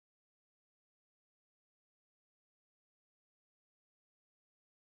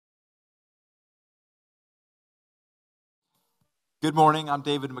Good morning, I'm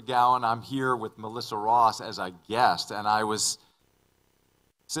David McGowan. I'm here with Melissa Ross as a guest, and I was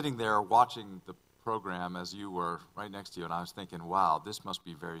sitting there watching the program as you were right next to you, and I was thinking, wow, this must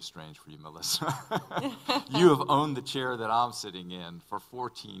be very strange for you, Melissa. You have owned the chair that I'm sitting in for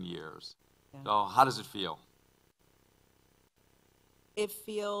 14 years. Yeah. So how does it feel? It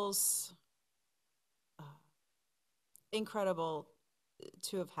feels incredible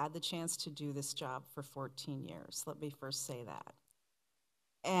to have had the chance to do this job for 14 years. Let me first say that.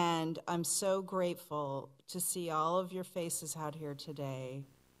 And I'm so grateful to see all of your faces out here today,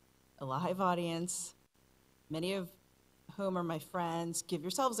 a live audience, many of whom are my friends. Give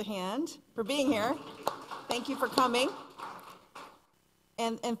yourselves a hand for being here. Thank you for coming.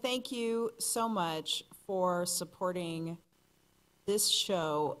 And thank you so much for supporting this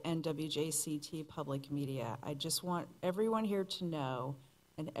show and WJCT Public Media. I just want everyone here to know,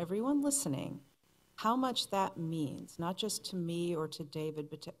 and everyone listening, how much that means, not just to me or to David,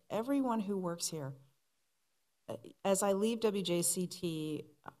 but to everyone who works here. As I leave WJCT,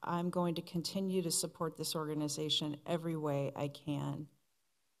 I'm going to continue to support this organization every way I can,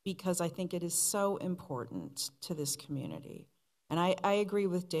 because I think it is so important to this community. And I agree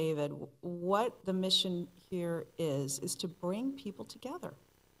with David. What the mission here is to bring people together.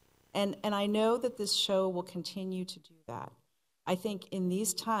 And I know that this show will continue to do that. I think in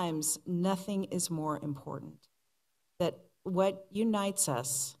these times, nothing is more important. That what unites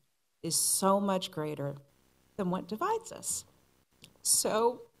us is so much greater than what divides us.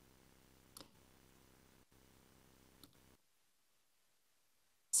 So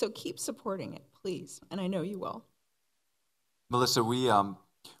keep supporting it, please, and I know you will. Melissa, we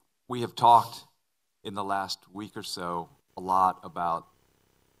have talked in the last week or so a lot about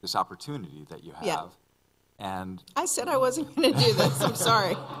this opportunity that you have. Yeah. And I said I wasn't going to do this. I'm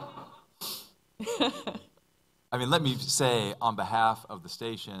sorry. I mean, let me say on behalf of the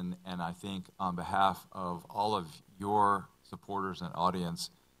station, and I think on behalf of all of your supporters and audience,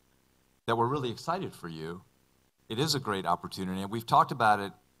 that we're really excited for you. It is a great opportunity, and we've talked about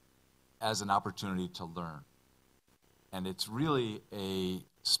it as an opportunity to learn. And it's really a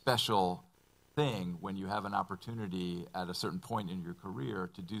special thing when you have an opportunity at a certain point in your career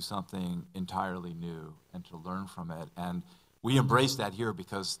to do something entirely new and to learn from it. And we embrace that here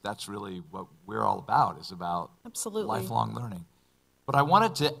because that's really what we're all about, is about Absolutely. Lifelong learning. But I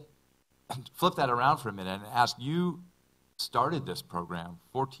wanted to flip that around for a minute and ask, you started this program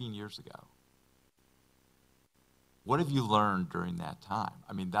 14 years ago. What have you learned during that time?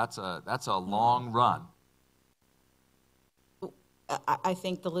 I mean, that's a long run. I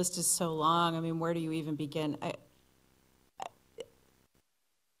think the list is so long. I mean, where do you even begin?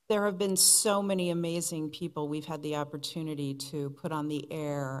 There have been so many amazing people we've had the opportunity to put on the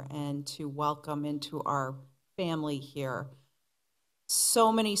air and to welcome into our family here.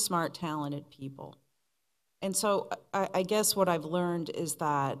 So many smart, talented people. And so I guess what I've learned is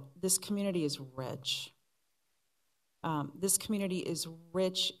that this community is rich. This community is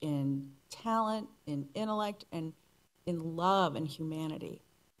rich in talent, in intellect, and in love and humanity.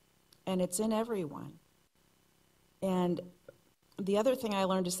 And it's in everyone. And the other thing I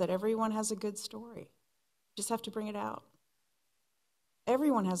learned is that everyone has a good story. You just have to bring it out.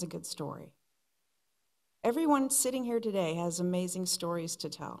 Everyone has a good story. Everyone sitting here today has amazing stories to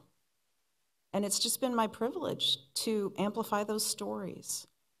tell. And it's just been my privilege to amplify those stories.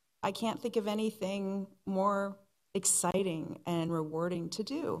 I can't think of anything more exciting and rewarding to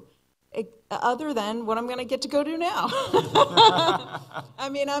do, other than what I'm going to get to go do now. I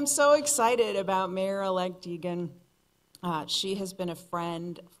mean, I'm so excited about Mayor-elect Deegan. She has been a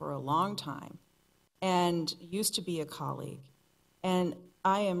friend for a long time and used to be a colleague. And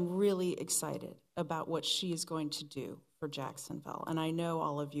I am really excited about what she is going to do for Jacksonville. And I know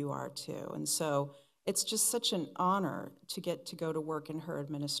all of you are too. And so it's just such an honor to get to go to work in her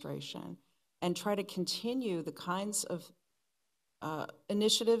administration and try to continue the kinds of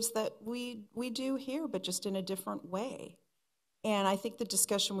initiatives that we do here, but just in a different way. And I think the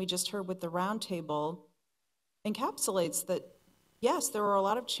discussion we just heard with the roundtable encapsulates that, yes, there are a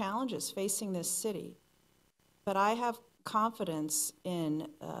lot of challenges facing this city, but I have confidence in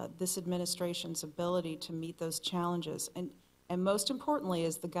this administration's ability to meet those challenges. And most importantly,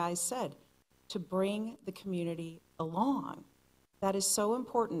 as the guys said, to bring the community along. That is so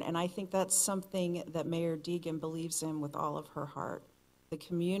important, and I think that's something that Mayor Deegan believes in with all of her heart. The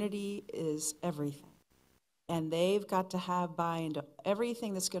community is everything, and they've got to have buy-in to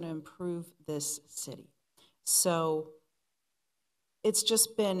everything that's going to improve this city. So it's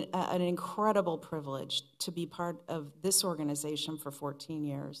just been an incredible privilege to be part of this organization for 14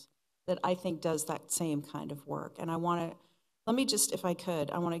 years that I think does that same kind of work. And I want to Let me just, if I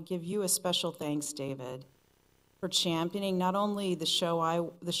could, I want to give you a special thanks, David, for championing not only the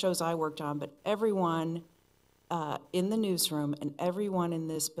shows I worked on, but everyone in the newsroom and everyone in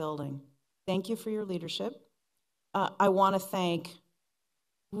this building. Thank you for your leadership. I want to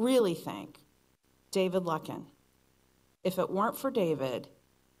really thank David Luckin. If it weren't for David,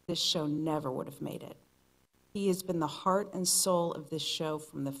 this show never would have made it. He has been the heart and soul of this show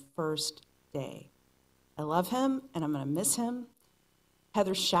from the first day. I love him, and I'm going to miss him.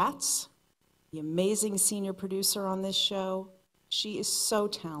 Heather Schatz, the amazing senior producer on this show, she is so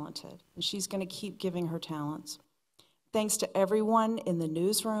talented, and she's going to keep giving her talents. Thanks to everyone in the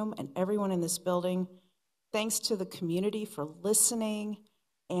newsroom and everyone in this building. Thanks to the community for listening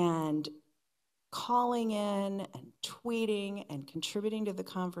and calling in and tweeting and contributing to the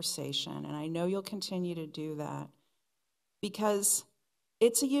conversation. And I know you'll continue to do that because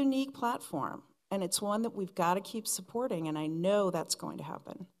it's a unique platform and it's one that we've got to keep supporting. And I know that's going to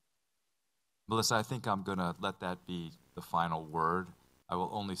happen. Melissa, I think I'm going to let that be the final word. I will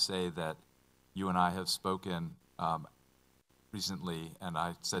only say that you and I have spoken recently, and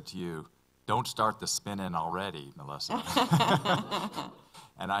I said to you, don't start the spinning already, Melissa.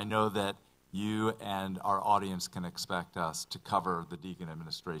 And I know that you and our audience can expect us to cover the Deegan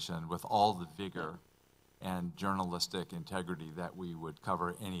administration with all the vigor and journalistic integrity that we would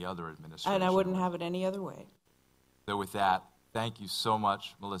cover any other administration. And I wouldn't have it any other way. So with that, thank you so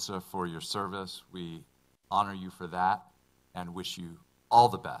much, Melissa, for your service. We honor you for that and wish you all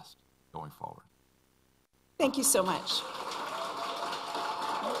the best going forward. Thank you so much.